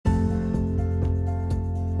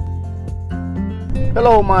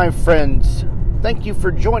Hello, my friends. Thank you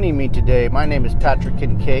for joining me today. My name is Patrick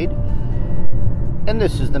Kincaid, and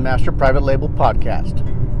this is the Master Private Label Podcast.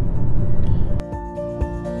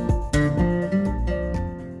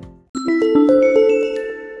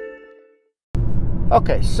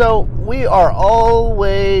 Okay, so we are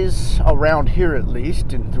always around here, at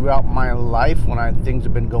least, and throughout my life when things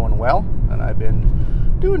have been going well, and I've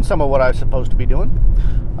been doing some of what I was supposed to be doing.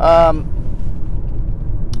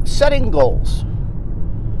 Setting goals.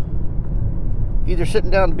 Either sitting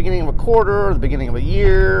down at the beginning of a quarter or the beginning of a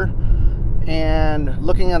year and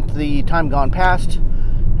looking at the time gone past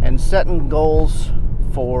and setting goals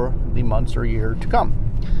for the months or year to come.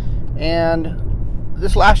 And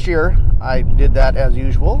this last year, I did that as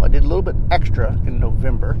usual. I did a little bit extra in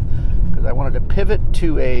November because I wanted to pivot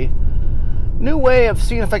to a new way of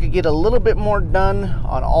seeing if I could get a little bit more done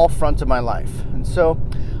on all fronts of my life. And so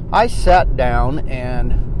I sat down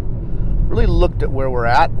and really looked at where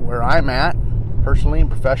I'm at, personally and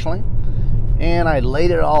professionally, and I laid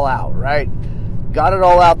it all out, right? Got it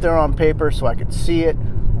all out there on paper so I could see it,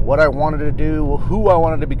 what I wanted to do, who I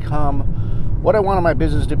wanted to become, what I wanted my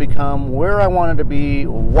business to become, where I wanted to be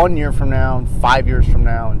 1 year from now, and 5 years from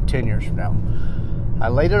now, and 10 years from now. I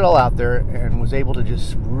laid it all out there and was able to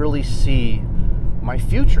just really see my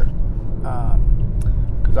future.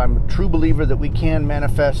 Because I'm a true believer that we can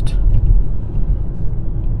manifest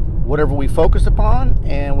whatever we focus upon,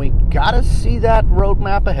 and we gotta see that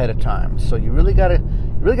roadmap ahead of time. So you really gotta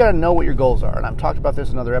know what your goals are. And I've talked about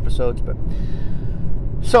this in other episodes, but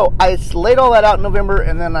so I laid all that out in November,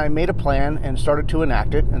 and then I made a plan and started to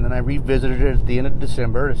enact it, and then I revisited it at the end of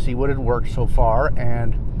December to see what had worked so far,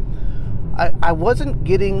 and I wasn't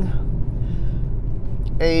getting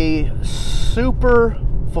a super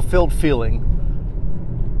fulfilled feeling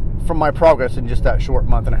from my progress in just that short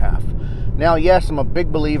month and a half. Now, yes, I'm a big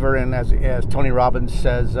believer in, as Tony Robbins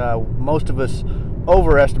says, most of us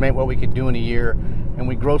overestimate what we can do in a year, and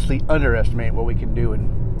we grossly underestimate what we can do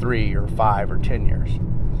in 3 or 5 or 10 years.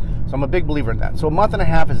 So I'm a big believer in that. So a month and a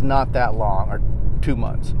half is not that long, or 2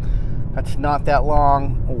 months. That's not that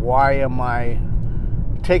long. Why am I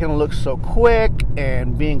taking a look so quick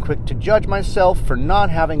and being quick to judge myself for not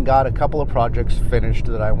having got a couple of projects finished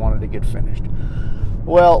that I wanted to get finished?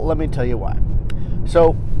 Well, let me tell you why.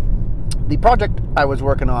 So the project I was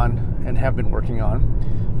working on and have been working on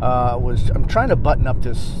I'm trying to button up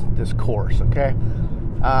this course, okay?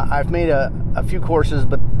 I've made a few courses,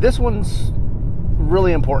 but this one's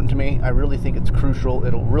really important to me. I really think it's crucial.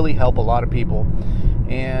 It'll really help a lot of people.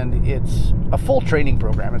 And it's a full training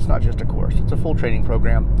program. It's not just a course. It's a full training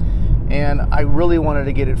program. And I really wanted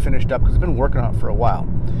to get it finished up because I've been working on it for a while.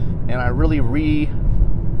 And I really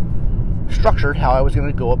restructured how I was going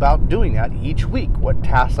to go about doing that each week, what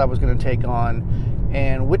tasks I was going to take on,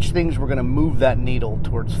 and which things were going to move that needle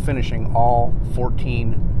towards finishing all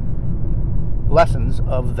 14 lessons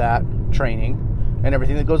of that training and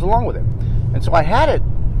everything that goes along with it. And so I had it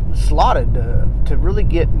slotted to really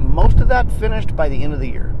get most of that finished by the end of the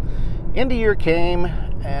year. End of year came,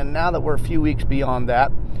 and now that we're a few weeks beyond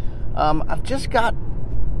that, I just got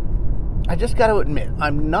to admit,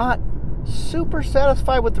 I'm not super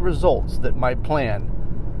satisfied with the results that my plan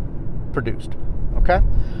produced. Okay?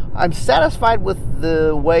 I'm satisfied with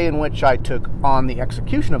the way in which I took on the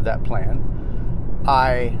execution of that plan.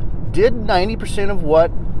 I did 90% of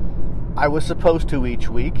what I was supposed to each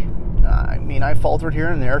week. I mean, I faltered here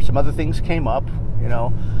and there. Some other things came up,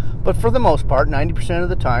 But for the most part, 90% of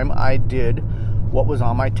the time, I did what was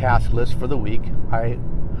on my task list for the week. I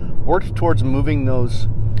worked towards moving those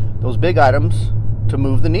big items to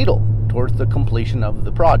move the needle towards the completion of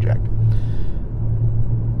the project.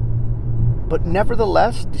 But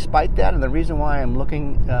nevertheless, despite that, and the reason why I'm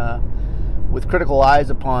looking with critical eyes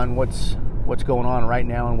upon what's going on right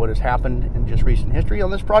now and what has happened in just recent history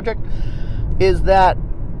on this project, is that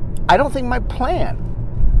I don't think my plan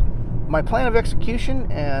of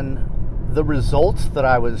execution and the results that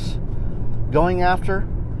I was going after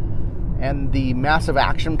and the massive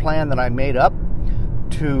action plan that I made up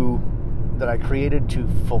that I created to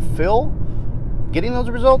fulfill getting those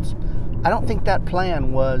results, I don't think that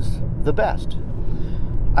plan was the best.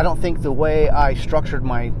 I don't think the way I structured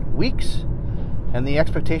my weeks and the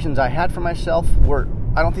expectations I had for myself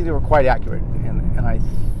I don't think they were quite accurate. And I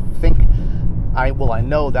think I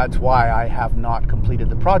know that's why I have not completed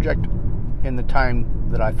the project in the time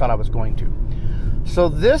that I thought I was going to. So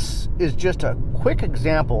this is just a quick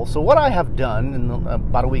example. So what I have done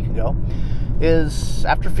about a week ago is,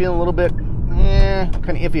 after feeling a little bit kind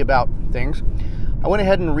of iffy about things, I went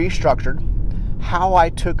ahead and restructured how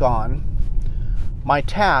I took on my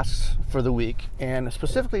tasks for the week, and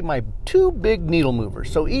specifically my 2 big needle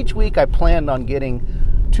movers. So each week I planned on getting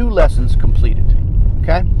 2 lessons completed,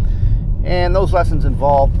 okay? And those lessons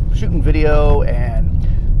involve shooting video, and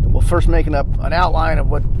first making up an outline of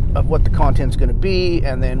what the content's going to be,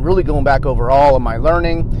 and then really going back over all of my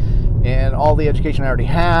learning and all the education I already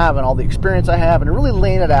have and all the experience I have, and really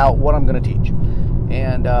laying it out what I'm going to teach,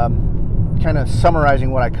 and kind of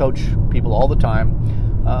summarizing what I coach people all the time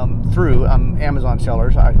through Amazon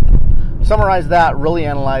sellers. I summarize that, really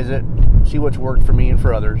analyze it, see what's worked for me and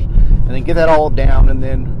for others, and then get that all down, and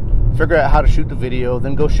then figure out how to shoot the video,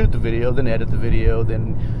 then go shoot the video, then edit the video,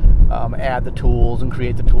 then add the tools and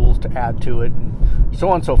create the tools to add to it, and so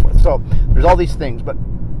on and so forth. So there's all these things, but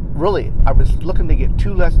really I was looking to get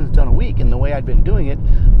 2 lessons done a week, and the way I'd been doing it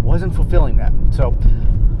wasn't fulfilling that. So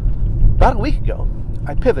about a week ago,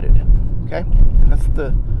 I pivoted, okay? And that's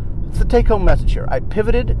the take-home message here. I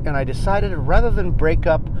pivoted, and I decided rather than break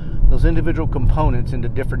up those individual components into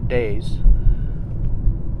different days,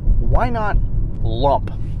 why not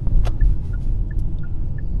lump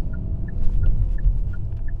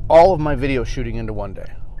all of my video shooting into one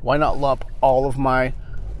day? Why not lump all of my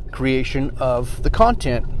creation of the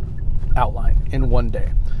content outline in one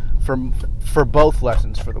day for both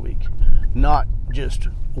lessons for the week? Not just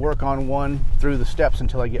work on one through the steps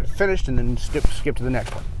until I get finished and then skip to the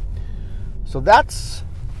next one. So that's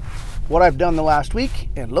what I've done the last week,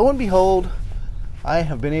 and lo and behold, I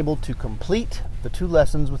have been able to complete the 2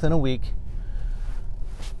 lessons within a week,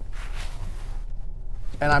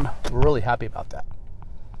 and I'm really happy about that.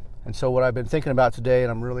 And so what I've been thinking about today,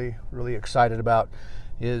 and I'm really, really excited about,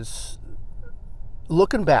 is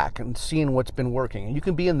looking back and seeing what's been working. And you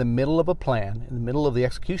can be in the middle of a plan, in the middle of the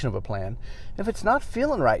execution of a plan. If it's not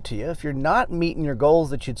feeling right to you, if you're not meeting your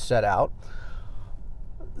goals that you'd set out,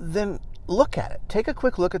 then look at it. Take a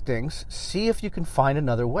quick look at things. See if you can find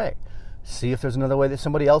another way. See if there's another way that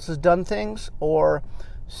somebody else has done things, or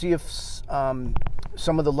see if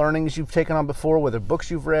some of the learnings you've taken on before, whether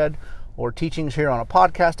books you've read or teachings here on a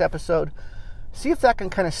podcast episode, see if that can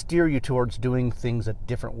kind of steer you towards doing things a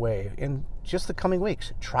different way in just the coming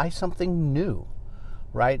weeks. Try something new,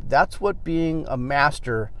 right? That's what being a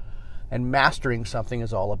master and mastering something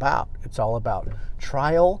is all about. It's all about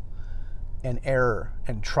trial and error,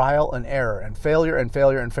 and trial and error, and failure and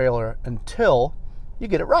failure and failure until you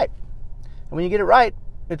get it right. And when you get it right,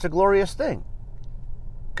 it's a glorious thing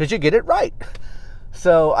because you get it right.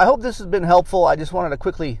 So I hope this has been helpful. I just wanted to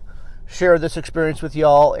quickly share this experience with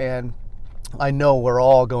y'all, and I know we're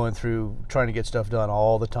all going through trying to get stuff done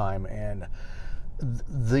all the time, and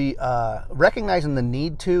the recognizing the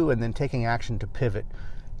need to and then taking action to pivot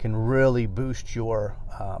can really boost your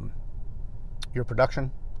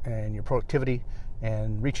production and your productivity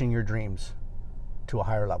and reaching your dreams to a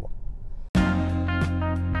higher level.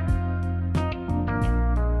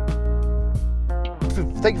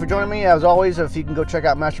 Thank you for joining me. As always, if you can go check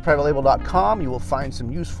out masterprivatelabel.com, you will find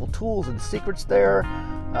some useful tools and secrets there,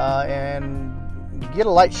 and get a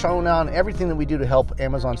light shown on everything that we do to help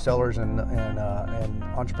Amazon sellers and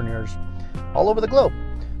entrepreneurs all over the globe.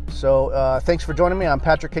 So thanks for joining me. I'm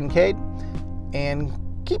Patrick Kincaid, and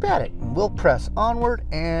keep at it. We'll press onward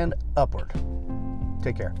and upward.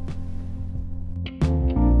 Take care.